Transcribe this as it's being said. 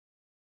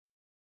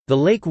The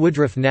Lake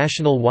Woodruff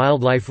National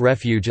Wildlife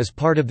Refuge is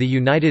part of the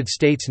United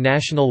States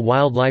National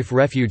Wildlife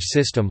Refuge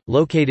System,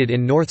 located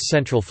in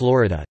north-central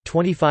Florida,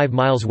 25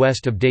 miles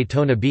west of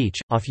Daytona Beach,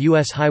 off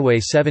U.S.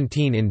 Highway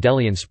 17 in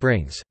Delian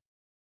Springs.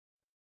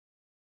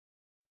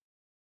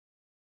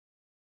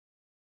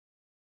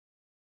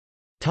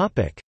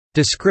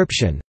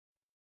 Description.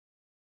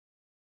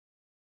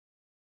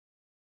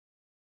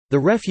 The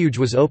refuge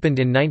was opened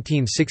in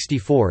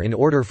 1964 in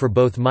order for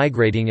both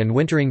migrating and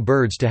wintering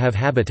birds to have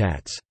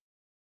habitats.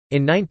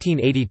 In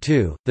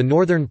 1982, the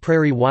Northern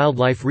Prairie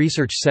Wildlife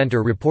Research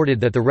Center reported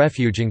that the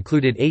refuge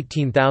included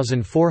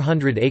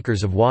 18,400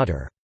 acres of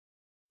water.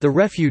 The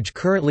refuge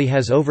currently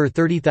has over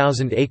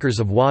 30,000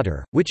 acres of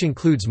water, which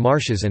includes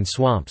marshes and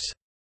swamps.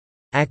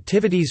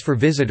 Activities for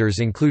visitors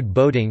include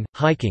boating,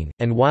 hiking,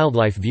 and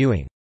wildlife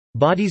viewing.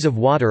 Bodies of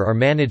water are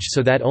managed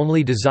so that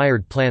only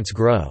desired plants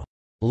grow.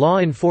 Law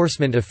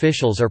enforcement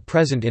officials are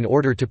present in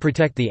order to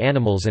protect the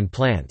animals and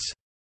plants.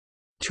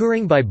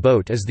 Touring by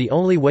boat is the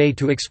only way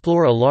to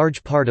explore a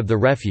large part of the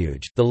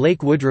refuge. The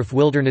Lake Woodruff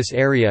Wilderness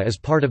Area is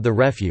part of the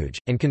refuge,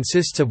 and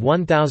consists of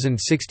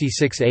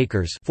 1,066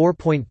 acres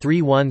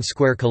 (4.31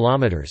 square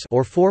kilometers)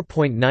 or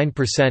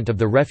 4.9% of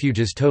the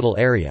refuge's total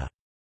area.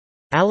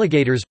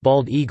 Alligators,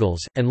 bald eagles,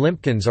 and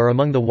limpkins are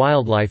among the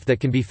wildlife that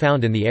can be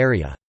found in the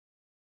area.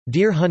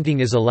 Deer hunting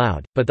is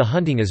allowed, but the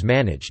hunting is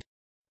managed.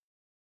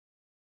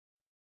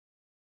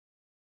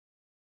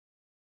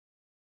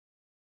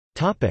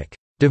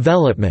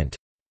 Development.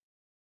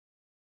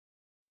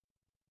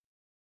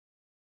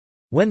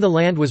 When the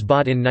land was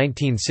bought in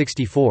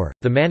 1964,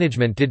 the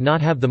management did not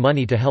have the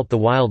money to help the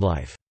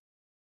wildlife.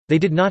 They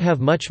did not have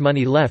much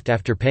money left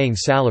after paying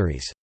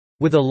salaries.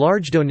 With a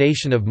large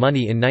donation of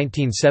money in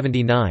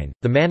 1979,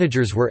 the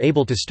managers were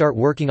able to start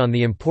working on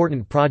the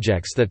important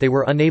projects that they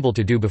were unable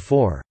to do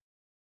before.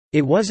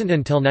 It wasn't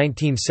until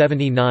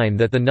 1979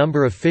 that the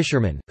number of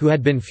fishermen, who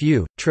had been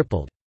few,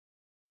 tripled.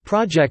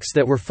 Projects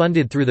that were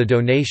funded through the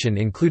donation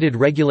included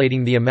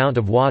regulating the amount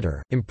of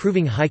water,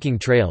 improving hiking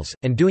trails,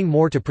 and doing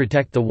more to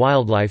protect the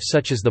wildlife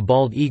such as the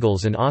bald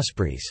eagles and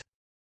ospreys.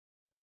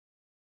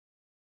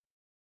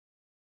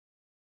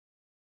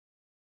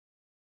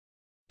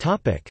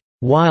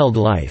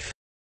 Wildlife.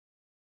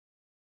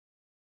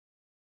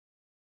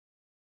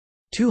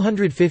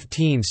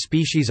 215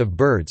 species of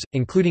birds,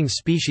 including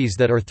species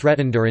that are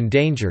threatened or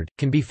endangered,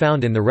 can be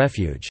found in the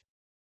refuge.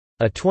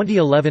 A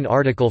 2011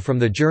 article from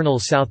the journal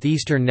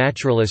Southeastern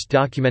Naturalist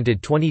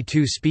documented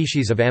 22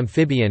 species of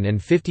amphibian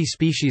and 50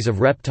 species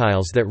of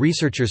reptiles that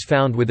researchers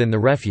found within the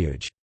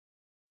refuge.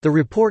 The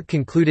report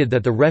concluded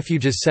that the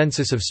refuge's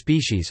census of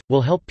species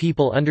will help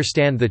people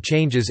understand the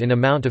changes in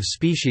amount of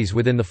species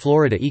within the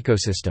Florida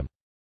ecosystem.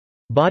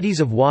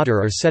 Bodies of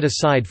water are set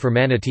aside for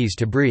manatees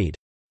to breed.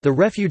 The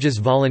refuge's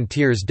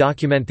volunteers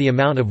document the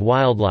amount of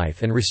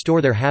wildlife and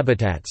restore their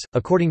habitats.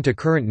 According to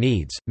current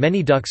needs,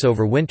 many ducks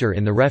overwinter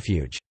in the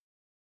refuge.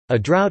 A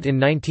drought in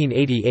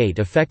 1988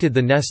 affected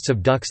the nests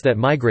of ducks that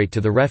migrate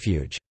to the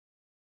refuge.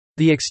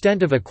 The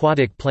extent of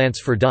aquatic plants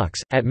for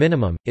ducks, at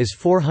minimum, is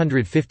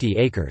 450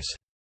 acres.